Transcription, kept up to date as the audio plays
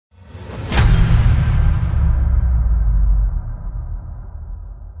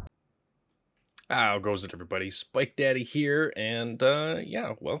How goes it, everybody? Spike Daddy here, and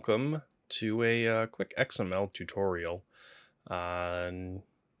yeah, welcome to a quick XML tutorial on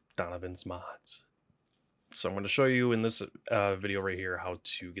Donovan's mods. So I'm going to show you in this video right here how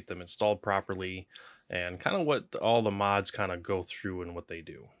to get them installed properly and kind of what all the mods kind of go through and what they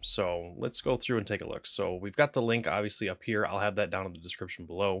do. So let's go through and take a look. So we've got the link obviously up here. I'll have that down in the description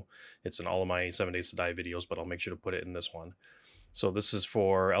below. It's in all of my 7 Days to Die videos, but I'll make sure to put it in this one. So this is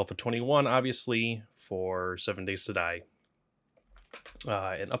for Alpha 21, obviously, for 7 Days to Die.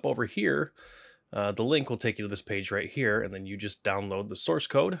 And up over here, the link will take you to this page right here, and then you just download the source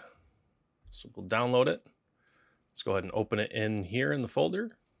code. So we'll download it. Let's go ahead and open it in here in the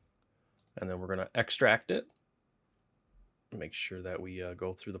folder, and then we're going to extract it. Make sure that we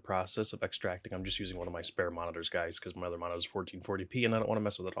go through the process of extracting. I'm just using one of my spare monitors, guys, because my other monitor is 1440p, and I don't want to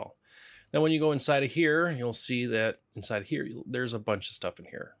mess with it all. Then when you go inside of here, you'll see that inside here, there's a bunch of stuff in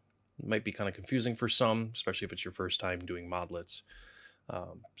here. It might be kind of confusing for some, especially if it's your first time doing Modlets.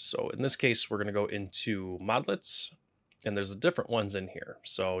 So in this case, we're going to go into Modlets, and there's different ones in here.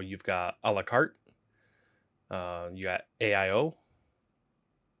 So you've got a la carte, you got AIO,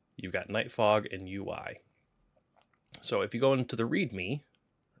 you've got Night Fog, and UI. So if you go into the README,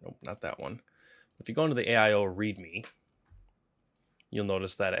 nope, not that one. If you go into the AIO README, you'll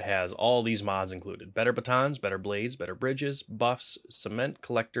notice that it has all these mods included. Better batons, better blades, better bridges, buffs, cement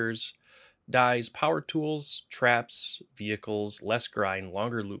collectors, dyes, power tools, traps, vehicles, less grind,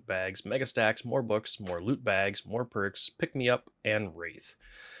 longer loot bags, mega stacks, more books, more loot bags, more perks, pick me up, and wraith.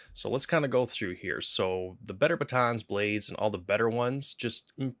 So let's kind of go through here. So the better batons, blades, and all the better ones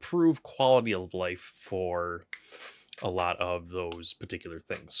just improve quality of life for a lot of those particular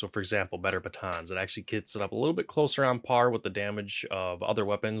things. So for example, better batons, it actually gets it up a little bit closer on par with the damage of other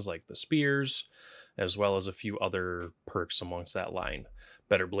weapons like the spears, as well as a few other perks amongst that line.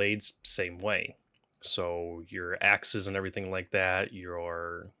 Better blades, same way. So your axes and everything like that,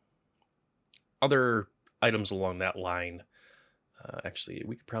 your other items along that line. Actually,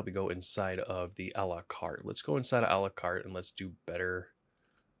 we could probably go inside of the a la carte. Let's go inside of a la carte and let's do better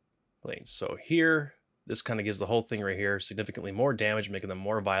blades. So here, this kind of gives the whole thing right here significantly more damage, making them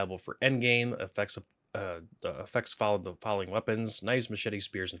more viable for endgame. The effects follow the following weapons: knives, machetes,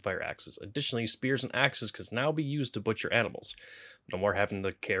 spears, and fire axes. Additionally, spears and axes can now be used to butcher animals. No more having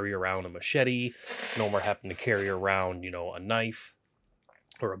to carry around a machete. No more having to carry around, a knife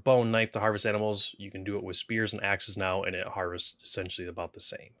or a bone knife to harvest animals. You can do it with spears and axes now, and it harvests essentially about the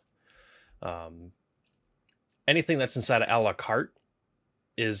same. Anything that's inside of a la carte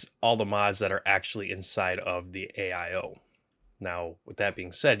is all the mods that are actually inside of the AIO. Now, with that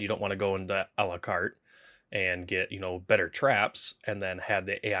being said, you don't want to go into a la carte and get, better traps and then have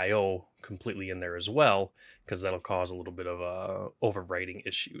the AIO completely in there as well, because that'll cause a little bit of overwriting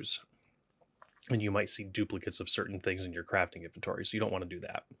issues. And you might see duplicates of certain things in your crafting inventory, so you don't want to do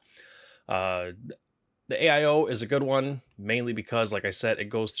that. The AIO is a good one, mainly because, like I said, it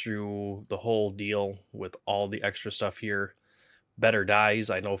goes through the whole deal with all the extra stuff here. Better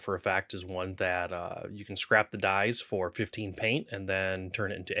dyes, I know for a fact, is one that you can scrap the dyes for 15 paint and then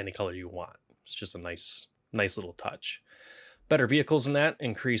turn it into any color you want. It's just a nice little touch. Better vehicles in that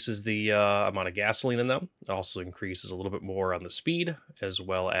increases the amount of gasoline in them. It also increases a little bit more on the speed, as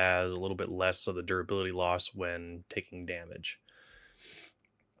well as a little bit less of the durability loss when taking damage.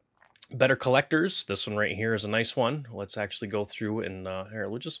 Better collectors, this one right here is a nice one. Let's actually go through and here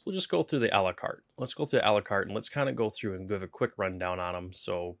we'll just go through the a la carte. Let's go through the a la carte and let's kind of go through and give a quick rundown on them.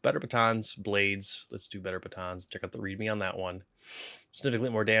 So better batons, blades, let's do better batons. Check out the readme on that one.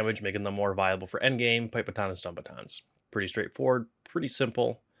 Significantly more damage, making them more viable for endgame. Pipe baton and stun batons. Pretty straightforward, pretty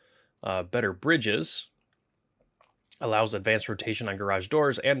simple. Better bridges allows advanced rotation on garage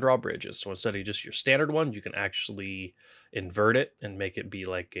doors and drawbridges. So instead of just your standard one, you can actually invert it and make it be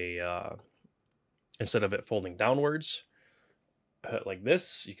like a, instead of it folding downwards like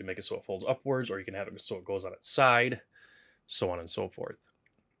this, you can make it so it folds upwards, or you can have it so it goes on its side, so on and so forth.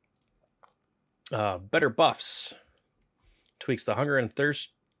 Better buffs. Tweaks the hunger and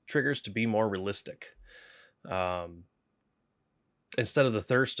thirst triggers to be more realistic. Instead of the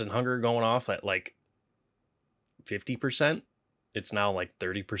thirst and hunger going off at like 50%, it's now like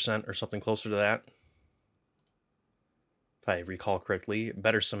 30% or something closer to that, if I recall correctly.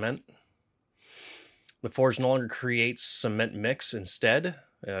 Better cement. The forge no longer creates cement mix. Instead,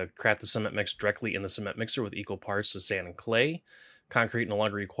 craft the cement mix directly in the cement mixer with equal parts of sand and clay. Concrete no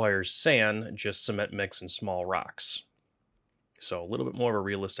longer requires sand, just cement mix and small rocks. So a little bit more of a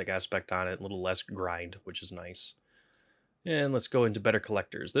realistic aspect on it, a little less grind, which is nice. And let's go into better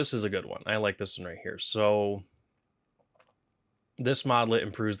collectors. This is a good one. I like this one right here. So this modlet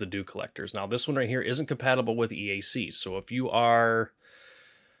improves the dew collectors. Now, this one right here isn't compatible with EAC. So if you are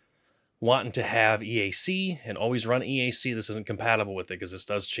wanting to have EAC and always run EAC, this isn't compatible with it because this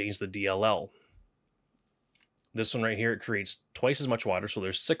does change the DLL. This one right here, it creates twice as much water. So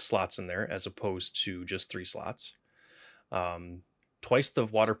there's 6 slots in there as opposed to just 3 slots. Twice the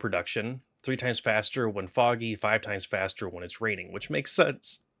water production, 3 times faster when foggy, 5 times faster when it's raining, which makes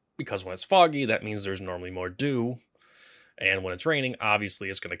sense because when it's foggy, that means there's normally more dew. And when it's raining, obviously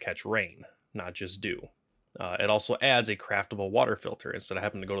it's going to catch rain, not just dew. It also adds a craftable water filter. Instead of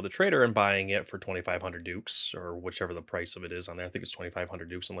having to go to the trader and buying it for 2,500 dukes, or whichever the price of it is on there, I think it's 2,500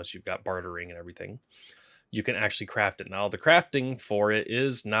 dukes unless you've got bartering and everything, you can actually craft it. Now, the crafting for it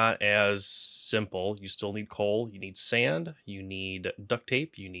is not as simple. You still need coal, you need sand, you need duct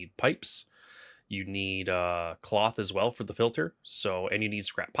tape, you need pipes, you need cloth as well for the filter, and you need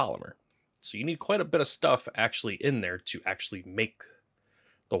scrap polymer. So you need quite a bit of stuff actually in there to actually make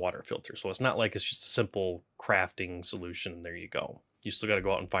the water filter. So it's not like it's just a simple crafting solution. There you go. You still got to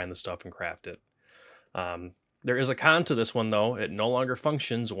go out and find the stuff and craft it. There is a con to this one, though. It no longer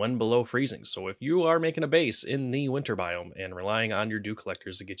functions when below freezing. So if you are making a base in the winter biome and relying on your dew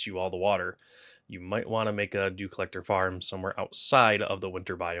collectors to get you all the water, you might want to make a dew collector farm somewhere outside of the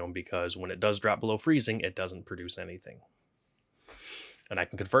winter biome, because when it does drop below freezing, it doesn't produce anything. And I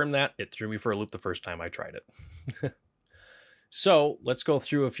can confirm that. It threw me for a loop the first time I tried it. So let's go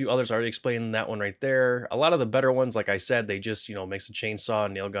through a few others. I already explained that one right there. A lot of the better ones, like I said, they just, makes the chainsaw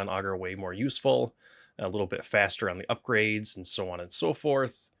and nail gun auger way more useful, a little bit faster on the upgrades, and so on and so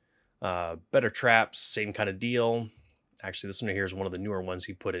forth. Better traps, same kind of deal. Actually, this one right here is one of the newer ones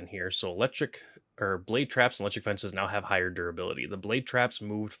he put in here. So blade traps and electric fences now have higher durability. The blade traps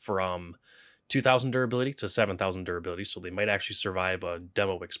moved from 2,000 durability to 7,000 durability, so they might actually survive a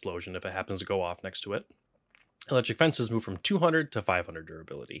demo explosion if it happens to go off next to it. Electric fences move from 200 to 500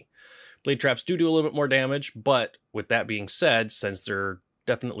 durability. Blade traps do a little bit more damage, but with that being said, since they're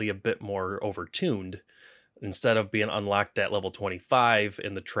definitely a bit more overtuned, instead of being unlocked at level 25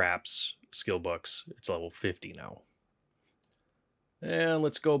 in the traps skill books, it's level 50 now. And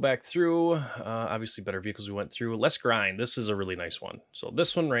let's go back through. Obviously, better vehicles we went through. Less grind. This is a really nice one. So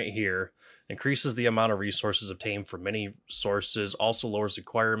this one right here increases the amount of resources obtained from many sources, also lowers the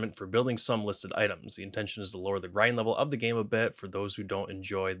requirement for building some listed items. The intention is to lower the grind level of the game a bit for those who don't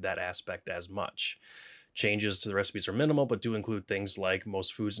enjoy that aspect as much. Changes to the recipes are minimal, but do include things like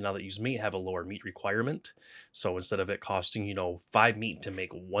most foods now that use meat have a lower meat requirement. So instead of it costing, 5 meat to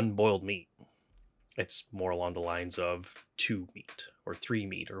make 1 boiled meat, it's more along the lines of 2 meat or 3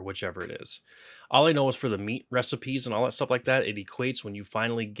 meat or whichever it is. All I know is for the meat recipes and all that stuff like that, it equates when you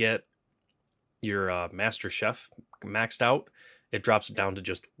finally get your master chef maxed out, it drops it down to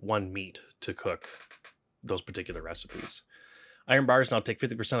just 1 meat to cook those particular recipes. Iron bars now take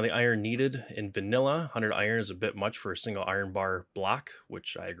 50% of the iron needed in vanilla. 100 iron is a bit much for a single iron bar block,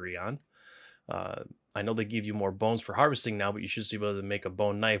 which I agree on. I know they give you more bones for harvesting now, but you should be able to make a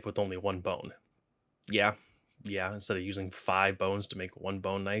bone knife with only 1 bone. Yeah, instead of using 5 bones to make 1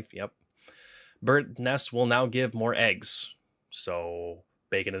 bone knife, yep. Bird nests will now give more eggs, so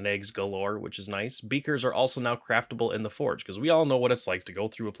bacon and eggs galore, which is nice. Beakers are also now craftable in the forge, because we all know what it's like to go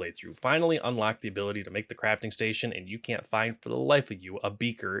through a playthrough, finally unlock the ability to make the crafting station, and you can't find for the life of you a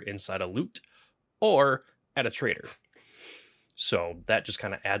beaker inside a loot or at a trader. So that just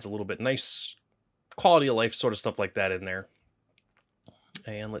kind of adds a little bit nice quality of life sort of stuff like that in there.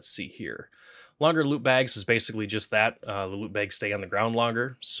 And let's see here. Longer loot bags is basically just that. The loot bags stay on the ground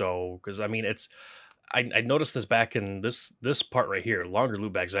longer. So, because I mean, I noticed this back in this part right here. Longer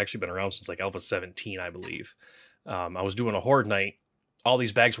loot bags have actually been around since like Alpha 17, I believe. I was doing a horde night. All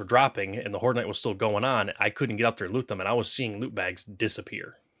these bags were dropping, and the horde night was still going on. I couldn't get up there and loot them, and I was seeing loot bags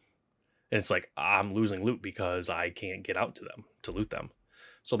disappear. And it's like, I'm losing loot because I can't get out to them to loot them.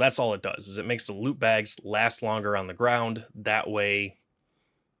 So that's all it does, is it makes the loot bags last longer on the ground. That way,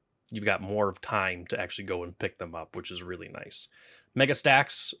 you've got more of time to actually go and pick them up, which is really nice. Mega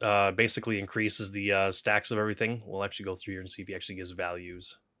stacks basically increases the stacks of everything. We'll actually go through here and see if he actually gives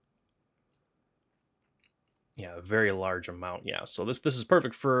values. Yeah, a very large amount. Yeah, so this is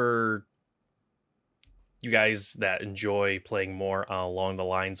perfect for you guys that enjoy playing more along the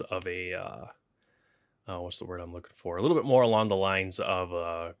lines of a what's the word I'm looking for? A little bit more along the lines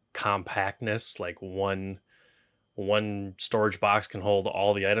of compactness, like one storage box can hold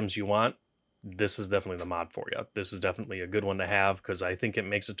all the items you want. This is definitely the mod for you. This is definitely a good one to have, because I think it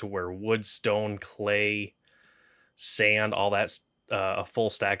makes it to where wood, stone, clay, sand, all that, a full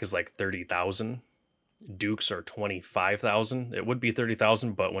stack is like 30,000. Dukes are 25,000. It would be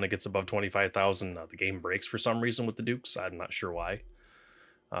 30,000, but when it gets above 25,000, the game breaks for some reason with the Dukes. I'm not sure why.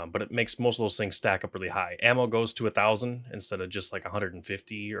 But it makes most of those things stack up really high. Ammo goes to 1,000 instead of just like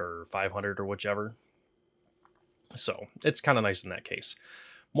 150 or 500 or whichever. So it's kind of nice in that case.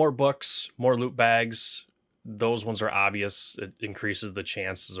 More books, more loot bags. Those ones are obvious. It increases the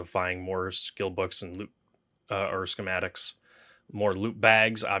chances of finding more skill books and loot or schematics. More loot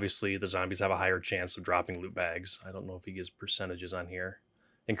bags. Obviously, the zombies have a higher chance of dropping loot bags. I don't know if he gives percentages on here.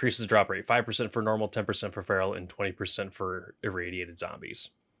 Increases drop rate. 5% for normal, 10% for feral, and 20% for irradiated zombies.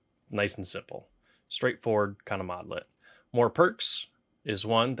 Nice and simple. Straightforward kind of modlet. More perks is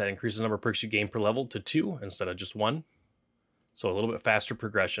one that increases the number of perks you gain per level to 2 instead of just 1. So a little bit faster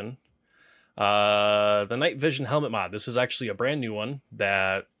progression. The night vision helmet mod. This is actually a brand new one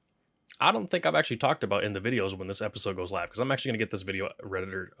that I don't think I've actually talked about in the videos when this episode goes live, because I'm actually going to get this video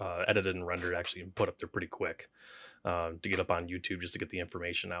edited and rendered actually and put up there pretty quick to get up on YouTube just to get the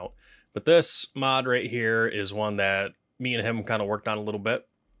information out. But this mod right here is one that me and him kind of worked on a little bit.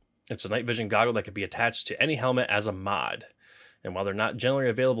 It's a night vision goggle that could be attached to any helmet as a mod. And while they're not generally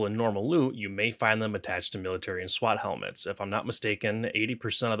available in normal loot, you may find them attached to military and SWAT helmets. If I'm not mistaken,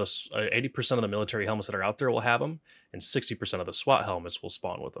 80% of the military helmets that are out there will have them, and 60% of the SWAT helmets will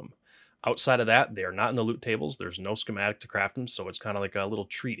spawn with them. Outside of that, they are not in the loot tables. There's no schematic to craft them, so it's kind of like a little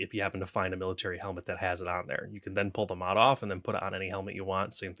treat if you happen to find a military helmet that has it on there. You can then pull the mod off and then put it on any helmet you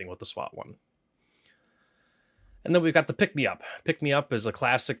want. Same thing with the SWAT one. And then we've got the Pick Me Up. Pick Me Up is a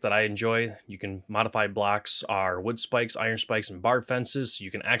classic that I enjoy. You can modify blocks are wood spikes, iron spikes, and bar fences. So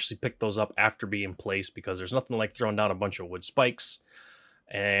you can actually pick those up after being placed, because there's nothing like throwing down a bunch of wood spikes.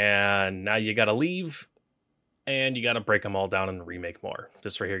 And now you got to leave and you got to break them all down and remake more.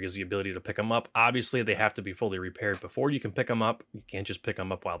 This right here gives you the ability to pick them up. Obviously, they have to be fully repaired before you can pick them up. You can't just pick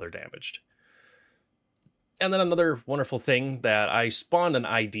them up while they're damaged. And then another wonderful thing that I spawned an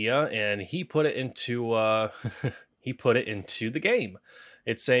idea and he put it into the game.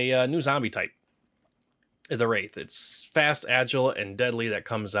 It's a new zombie type, the Wraith. It's fast, agile, and deadly that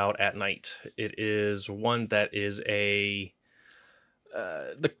comes out at night. It is one that is the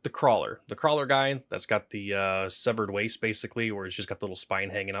crawler. The crawler guy that's got the severed waist, basically, where it's just got the little spine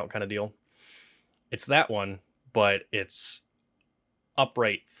hanging out kind of deal. It's that one, but it's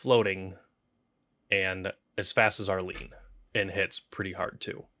upright, floating, and as fast as Arlene, and hits pretty hard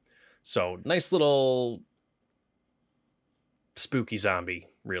too. So nice little spooky zombie,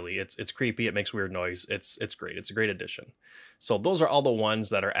 really. It's creepy, it makes weird noise. It's great. It's a great addition. So those are all the ones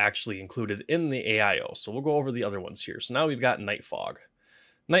that are actually included in the AIO. So we'll go over the other ones here. So now we've got Night Fog.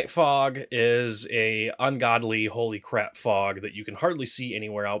 Night Fog is a ungodly, holy crap fog that you can hardly see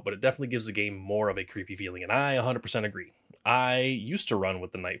anywhere out, but it definitely gives the game more of a creepy feeling, and I 100% agree. I used to run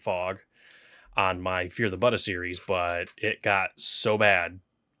with the Night Fog on my FearThaButta series, but it got so bad.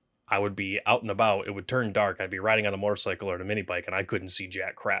 I would be out and about, it would turn dark, I'd be riding on a motorcycle or a mini bike, and I couldn't see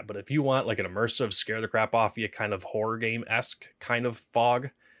jack crap. But if you want like an immersive, scare the crap off you kind of horror game-esque kind of fog,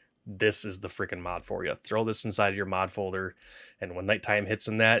 this is the freaking mod for you. Throw this inside your mod folder, and when nighttime hits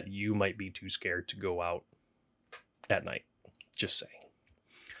in that, you might be too scared to go out at night. Just saying.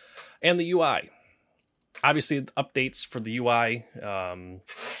 And the UI. Obviously, updates for the UI.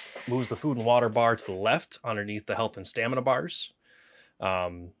 Moves the food and water bar to the left underneath the health and stamina bars.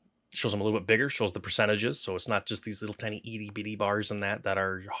 Shows them a little bit bigger, shows the percentages, so it's not just these little tiny itty-bitty bars and that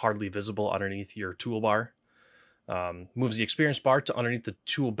are hardly visible underneath your toolbar. Moves the experience bar to underneath the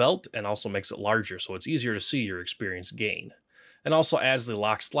tool belt and also makes it larger, so it's easier to see your experience gain. And also adds the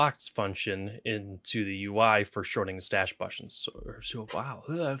locks function into the UI for shortening the stash buttons. So wow,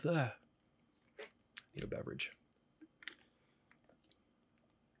 need a beverage.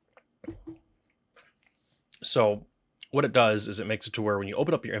 So what it does is it makes it to where when you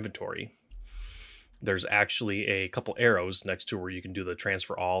open up your inventory, there's actually a couple arrows next to where you can do the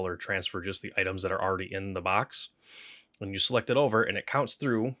transfer all or transfer just the items that are already in the box. When you select it over and it counts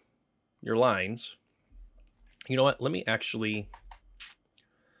through your lines. You know what? Let me actually,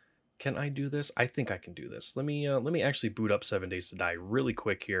 can I do this? I think I can do this. Let me actually boot up 7 Days to Die really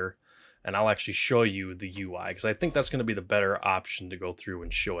quick here, and I'll actually show you the UI, because I think that's going to be the better option to go through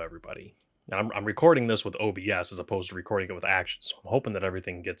and show everybody. And I'm recording this with OBS as opposed to recording it with Action, so I'm hoping that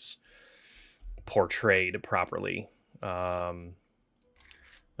everything gets portrayed properly.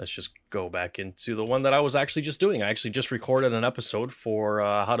 Let's just go back into the one that I was actually just doing. I actually just recorded an episode for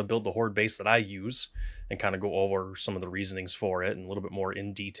how to build the horde base that I use and kind of go over some of the reasonings for it and a little bit more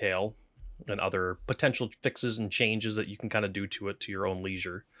in detail and other potential fixes and changes that you can kind of do to it to your own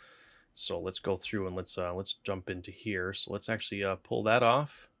leisure. So let's go through and let's jump into here. So let's actually pull that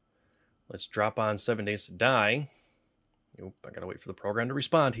off. Let's drop on 7 Days to Die. Oop, I gotta wait for the program to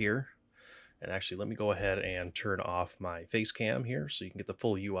respond here. And actually, let me go ahead and turn off my face cam here so you can get the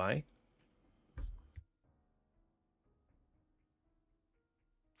full UI.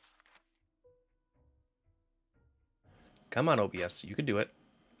 Come on, OBS, you can do it.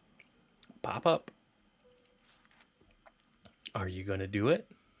 Pop up. Are you gonna do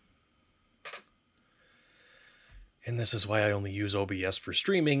it? And this is why I only use OBS for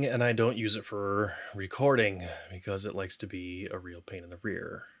streaming and I don't use it for recording, because it likes to be a real pain in the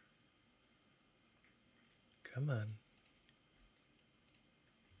rear. Come on.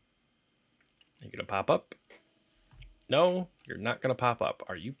 Are you gonna pop up? No, you're not gonna pop up.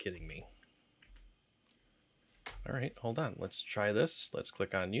 Are you kidding me? All right, hold on. Let's try this. Let's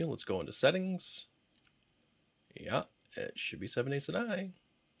click on you. Let's go into settings. Yeah, it should be 7 Days to Die.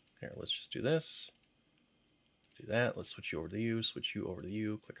 Here, let's just do this. Do that. Let's switch you over to you. Switch you over to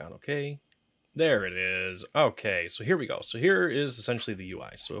you. Click on OK. There it is. Okay, so here we go. So here is essentially the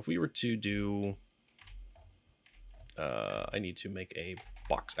UI. So if we were to do... I need to make a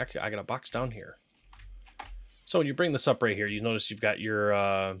box. Actually, I got a box down here. So when you bring this up right here, you notice you've got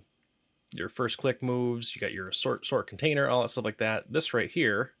your first click moves, you got your sort container, all that stuff like that. This right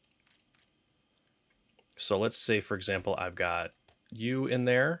here. So let's say, for example, I've got you in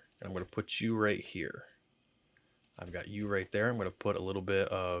there, and I'm going to put you right here. I've got you right there. I'm going to put a little bit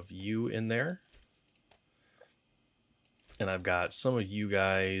of you in there. And I've got some of you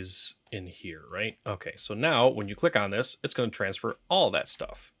guys in here, right? Okay, so now when you click on this, it's going to transfer all that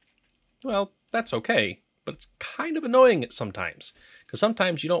stuff. Well, that's okay, but it's kind of annoying sometimes, because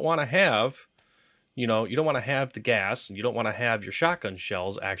sometimes you don't want to have, you don't want to have the gas, and you don't want to have your shotgun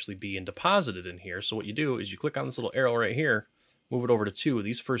shells actually being deposited in here. So what you do is you click on this little arrow right here, move it over to 2.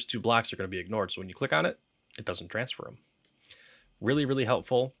 These first 2 blocks are going to be ignored. So when you click on it, it doesn't transfer them. Really, really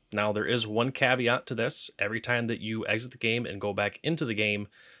helpful. Now, there is one caveat to this. Every time that you exit the game and go back into the game,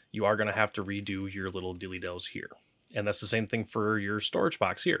 you are going to have to redo your little dilly-dells here. And that's the same thing for your storage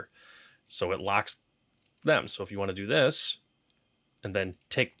box here. So it locks them. So if you want to do this and then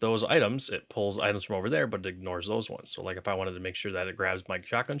take those items, it pulls items from over there, but it ignores those ones. So like if I wanted to make sure that it grabs my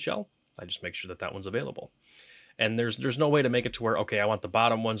shotgun shell, I just make sure that that one's available. And there's no way to make it to where, okay, I want the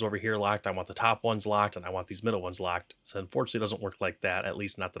bottom ones over here locked, I want the top ones locked, and I want these middle ones locked. Unfortunately, it doesn't work like that, at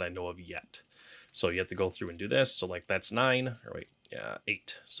least not that I know of yet. So you have to go through and do this. So like that's 9, or wait, yeah,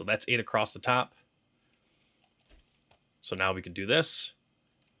 8. So that's 8 across the top. So now we can do this.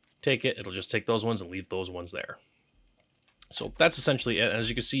 Take it, it'll just take those ones and leave those ones there. So that's essentially it. And as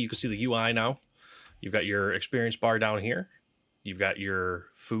you can see the UI now. You've got your experience bar down here. You've got your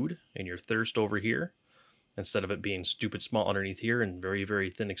food and your thirst over here, instead of it being stupid small underneath here and very, very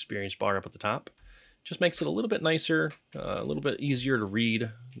thin experience bar up at the top. Just makes it a little bit nicer, a little bit easier to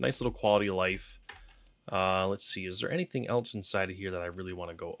read, nice little quality of life. Let's see, is there anything else inside of here that I really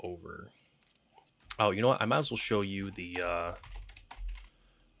want to go over? Oh, you know what? I might as well show you the,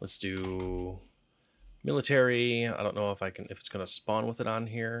 let's do military. I don't know if if it's going to spawn with it on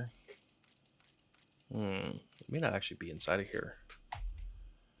here. It may not actually be inside of here.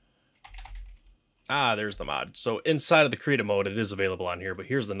 Ah, there's the mod. So inside of the creative mode, it is available on here, but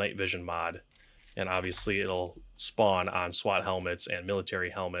here's the night vision mod. And obviously it'll spawn on SWAT helmets and military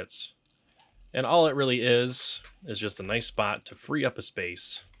helmets. And all it really is just a nice spot to free up a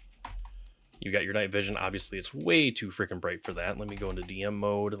space. You got your night vision. Obviously it's way too freaking bright for that. Let me go into DM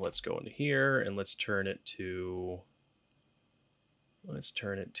mode. Let's go into here and let's turn it to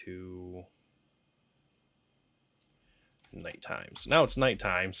nighttime. So now it's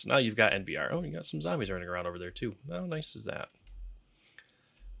nighttime. So now you've got NBR. Oh, you got some zombies running around over there too. How nice is that?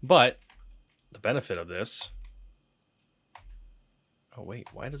 But the benefit of this... Oh, wait.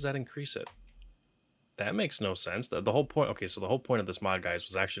 Why does that increase it? That makes no sense. The whole point... Okay, so the whole point of this mod, guys,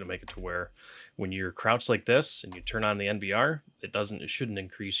 was actually to make it to where when you're crouched like this and you turn on the NBR, it shouldn't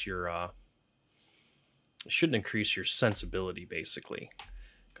increase your... sensibility, basically.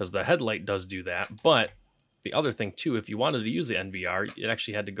 Because the headlight does do that, but... The other thing, too, if you wanted to use the NVR, it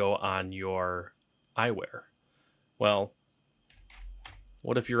actually had to go on your eyewear. Well,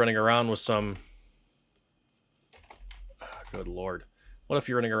 what if you're running around with some... Oh, good Lord. What if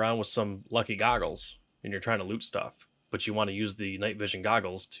you're running around with some lucky goggles and you're trying to loot stuff, but you want to use the night vision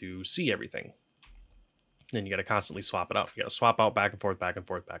goggles to see everything? Then you got to constantly swap it out. You got to swap out back and forth, back and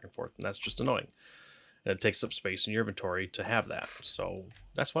forth, back and forth, and that's just annoying. And it takes up space in your inventory to have that. So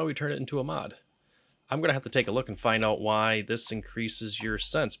that's why we turn it into a mod. I'm going to have to take a look and find out why this increases your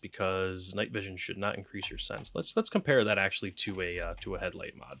sense, because night vision should not increase your sense. Let's compare that actually to a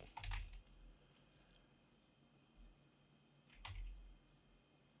headlight mod.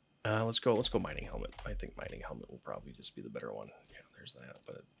 Let's go mining helmet. I think mining helmet will probably just be the better one. Yeah, there's that,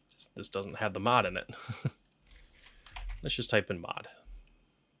 but this doesn't have the mod in it. Let's just type in mod.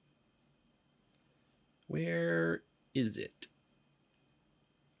 Where is it?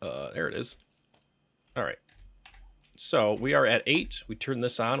 There it is. All right. So we are at 8. We turn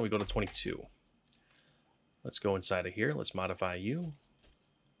this on. We go to 22. Let's go inside of here. Let's modify you.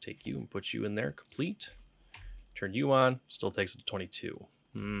 Take you and put you in there. Complete. Turn you on. Still takes it to 22.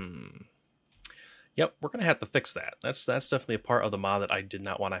 Yep, we're going to have to fix that. That's definitely a part of the mod that I did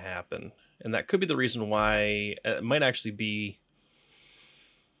not want to happen. And that could be the reason why it might actually be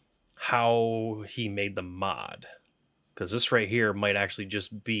how he made the mod. Because this right here might actually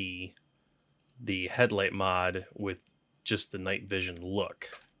just be the headlight mod with just the night vision look.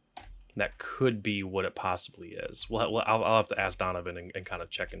 That could be what it possibly is. Well, I'll have to ask Donovan and kind of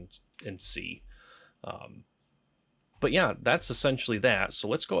check and see. But yeah, that's essentially that. So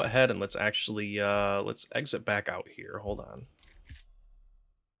let's go ahead and let's actually let's exit back out here. Hold on.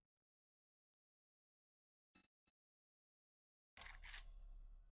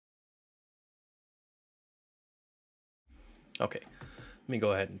 Okay, let me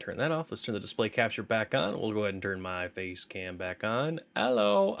go ahead and turn that off. Let's turn the display capture back on. We'll go ahead and turn my face cam back on.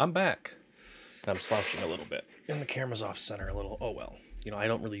 Hello, I'm back. I'm slouching a little bit, and the camera's off center a little. Oh well, you know, I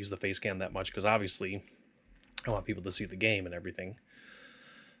don't really use the face cam that much because obviously I want people to see the game and everything.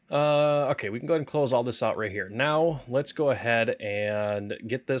 Okay, we can go ahead and close all this out right here. Now, let's go ahead and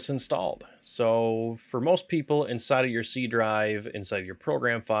get this installed. So, for most people, inside of your C drive, inside of your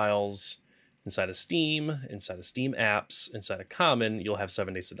program files, inside of Steam apps, inside of Common, you'll have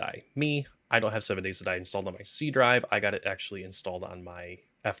 7 Days to Die. Me, I don't have 7 Days to Die installed on my C drive. I got it actually installed on my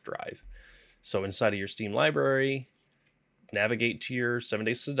F drive. So, inside of your Steam library, navigate to your 7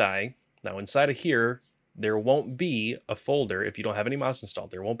 Days to Die. Now, inside of here, there won't be a folder if you don't have any mods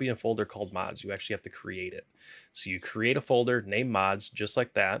installed. There won't be a folder called mods. You actually have to create it. So you create a folder named mods, just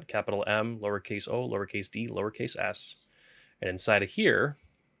like that, capital M, lowercase o, lowercase d, lowercase s. And inside of here,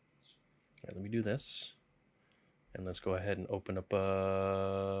 let me do this. And let's go ahead and open up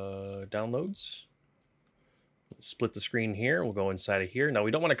downloads. Let's split the screen here. We'll go inside of here. Now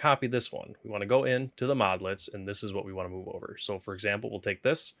we don't want to copy this one. We want to go into the Modlets, and this is what we want to move over. So for example, we'll take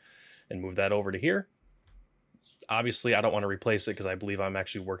this and move that over to here. Obviously, I don't want to replace it because I believe I'm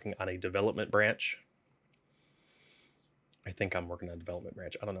actually working on a development branch. I think I'm working on a development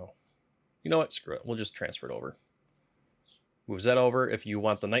branch. I don't know. You know what? Screw it. We'll just transfer it over. Moves that over. If you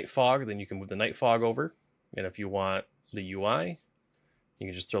want the night fog, then you can move the night fog over. And if you want the UI, you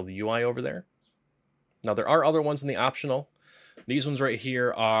can just throw the UI over there. Now, there are other ones in the optional. These ones right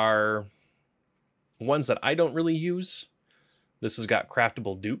here are ones that I don't really use. This has got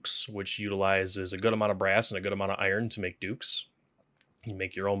craftable dukes, which utilizes a good amount of brass and a good amount of iron to make dukes. You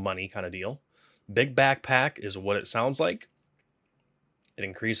make your own money kind of deal. Big backpack is what it sounds like. It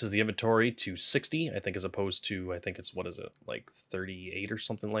increases the inventory to 60, I think, as opposed to, I think it's, what is it, like 38 or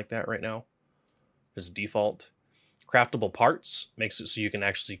something like that right now. As default. Craftable parts makes it so you can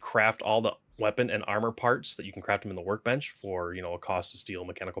actually craft all the weapon and armor parts that you can craft them in the workbench for, you know, a cost of steel,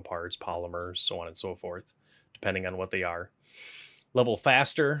 mechanical parts, polymers, so on and so forth, depending on what they are. Level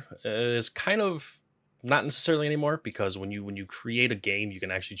faster is kind of not necessarily anymore, because when you create a game, you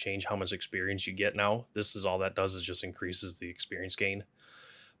can actually change how much experience you get now. This is all that does, is just increases the experience gain.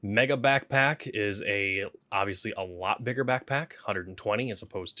 Mega backpack is obviously a lot bigger backpack, 120 as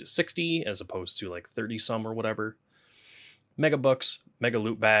opposed to 60, as opposed to like 30 some or whatever. Mega books, mega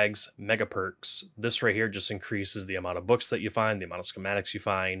loot bags, mega perks. This right here just increases the amount of books that you find, the amount of schematics you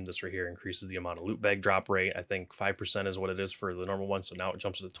find. This right here increases the amount of loot bag drop rate. I think 5% is what it is for the normal one, so now it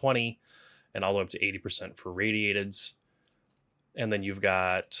jumps to 20, and all the way up to 80% for radiateds. And then you've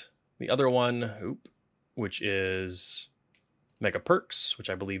got the other one, which is mega perks, which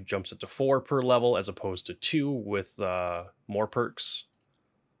I believe jumps it to 4 per level as opposed to 2 with more perks.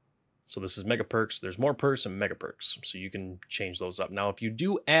 So this is mega perks. There's more perks and mega perks. So you can change those up. Now, if you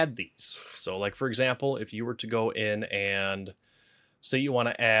do add these, so like for example, if you were to go in and say you want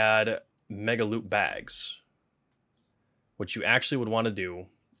to add mega loot bags, what you actually would want to do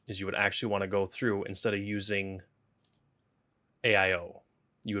is you would actually want to go through, instead of using AIO,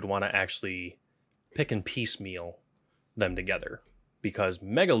 you would want to actually pick and piecemeal them together, because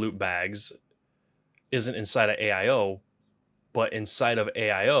mega loot bags isn't inside of AIO, but inside of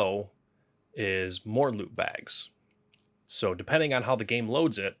AIO is more loot bags. So depending on how the game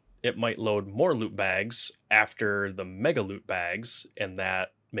loads it, it might load more loot bags after the mega loot bags, and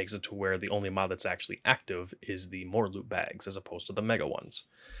that makes it to where the only mod that's actually active is the more loot bags as opposed to the mega ones.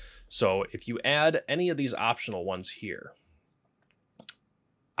 So if you add any of these optional ones here,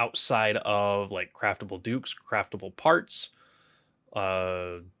 outside of like craftable dukes, craftable parts.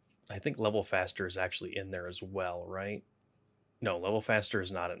 I think level faster is actually in there as well, right? No, level faster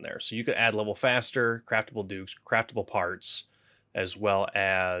is not in there. So you could add level faster, craftable dukes, craftable parts, as well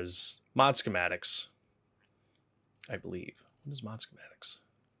as mod schematics, I believe. What is mod schematics?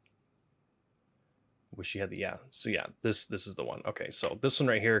 Wish you had the, yeah. So yeah, this is the one. Okay, so this one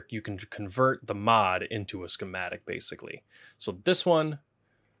right here, you can convert the mod into a schematic, basically. So this one,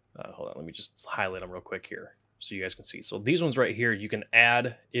 hold on, let me just highlight them real quick here so you guys can see. So these ones right here, you can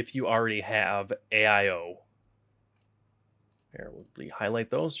add if you already have AIO. Here, we'll highlight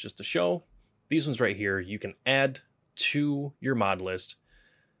those just to show. These ones right here, you can add to your mod list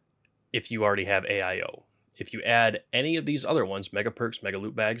if you already have AIO. If you add any of these other ones, Mega Perks, Mega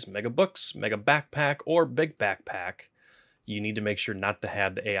Loot Bags, Mega Books, Mega Backpack, or Big Backpack, you need to make sure not to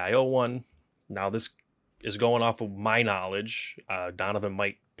have the AIO one. Now, this is going off of my knowledge. Donovan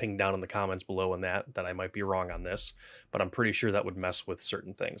might ping down in the comments below on that I might be wrong on this, but I'm pretty sure that would mess with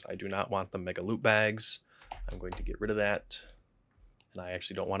certain things. I do not want the Mega Loot Bags. I'm going to get rid of that. And I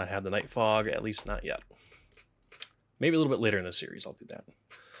actually don't want to have the Night Fog, at least not yet. Maybe a little bit later in the series, I'll do that.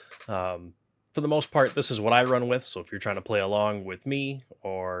 For the most part, this is what I run with. So if you're trying to play along with me,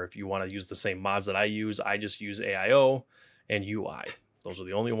 or if you want to use the same mods that I just use AIO and UI. Those are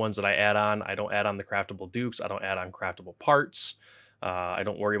the only ones that I add on. I don't add on the craftable dukes. I don't add on craftable parts. I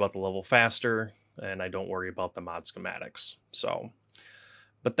don't worry about the level faster, and I don't worry about the mod schematics. So,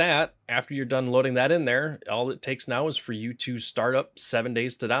 but that, after you're done loading that in there, all it takes now is for you to start up 7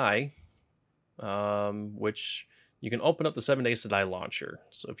 Days to Die, which you can open up the 7 Days to Die launcher.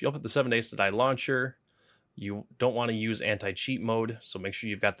 So if you open the 7 Days to Die launcher, you don't want to use anti-cheat mode, so make sure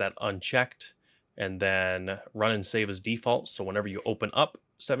you've got that unchecked, and then run and save as default. So whenever you open up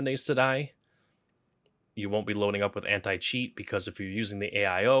 7 Days to Die, you won't be loading up with anti-cheat, because if you're using the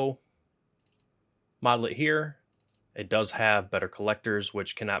AIO modlet here, it does have better collectors,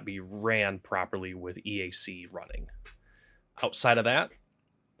 which cannot be ran properly with EAC running. Outside of that,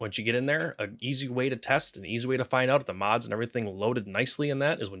 once you get in there, an easy way to test, an easy way to find out if the mods and everything loaded nicely in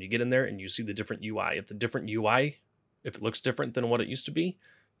that is when you get in there and you see the different UI. If the different UI, if it looks different than what it used to be,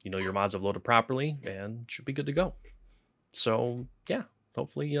 you know your mods have loaded properly and should be good to go. So yeah,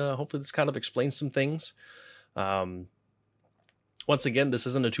 hopefully this kind of explains some things. Once again, this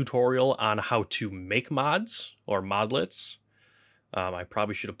isn't a tutorial on how to make mods or modlets. I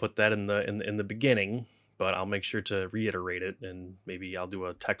probably should have put that in the beginning, but I'll make sure to reiterate it, and maybe I'll do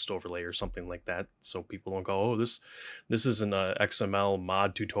a text overlay or something like that, so people don't go, oh, this isn't a XML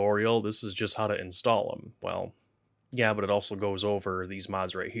mod tutorial. This is just how to install them. Well, yeah, but it also goes over these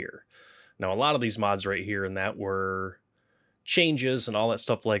mods right here. Now, a lot of these mods right here and that were changes and all that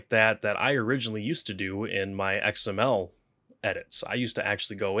stuff like that I originally used to do in my XML edits. I used to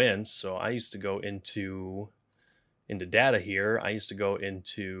actually go in, so I used to go into data here. I used to go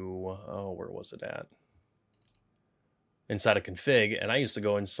into, oh, where was it at? Inside of config, and I used to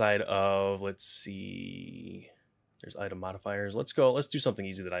go inside of, let's see, there's item modifiers. Let's do something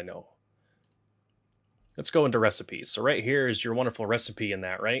easy that I know. Let's go into recipes. So right here is your wonderful recipe in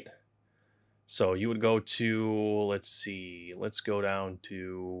that, right? So you would go to, let's see, let's go down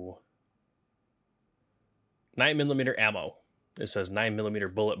to 9mm ammo. It says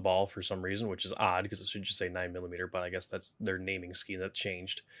 9mm bullet ball for some reason, which is odd because it should just say 9mm, but I guess that's their naming scheme that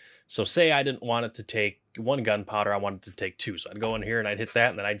changed. So say I didn't want it to take 1 gunpowder, I wanted to take 2. So I'd go in here and I'd hit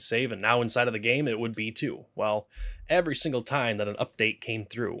that and then I'd save, and now inside of the game it would be 2. Well, every single time that an update came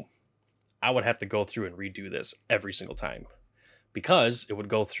through, I would have to go through and redo this every single time, because it would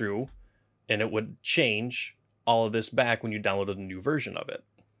go through and it would change all of this back when you downloaded a new version of it.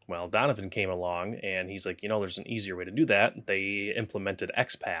 Well, Donovan came along and he's like, you know, there's an easier way to do that. They implemented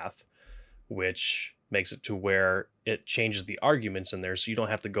XPath, which makes it to where it changes the arguments in there, so you don't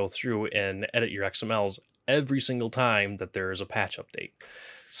have to go through and edit your XMLs every single time that there is a patch update.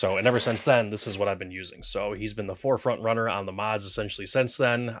 So, and ever since then, this is what I've been using. So he's been the forefront runner on the mods essentially since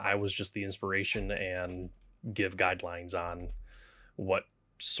then. I was just the inspiration and give guidelines on what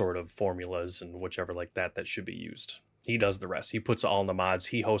sort of formulas and whichever like that should be used. He does the rest. He puts it all in the mods.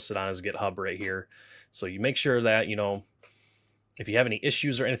 He hosts it on his GitHub right here. So you make sure that, you know, if you have any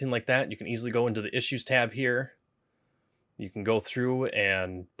issues or anything like that, you can easily go into the issues tab here. You can go through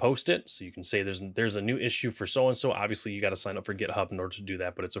and post it. So you can say there's a new issue for so-and-so. Obviously, you got to sign up for GitHub in order to do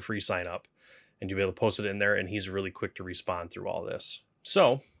that, but it's a free sign up. And you'll be able to post it in there, and he's really quick to respond through all this.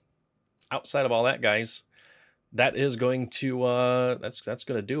 So outside of all that, guys, that is going to, that's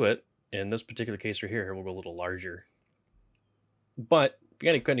going to do it. In this particular case right here, we'll go a little larger. But if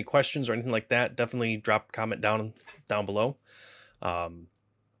you got any questions or anything like that, definitely drop a comment down below.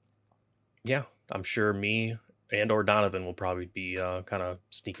 Yeah, I'm sure me and or Donovan will probably be kind of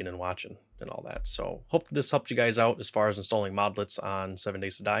sneaking and watching and all that. So hope this helped you guys out as far as installing modlets on 7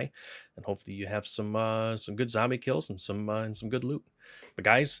 Days to Die, and hopefully you have some good zombie kills and some good loot. But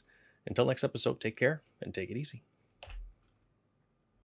guys, until next episode, take care and take it easy.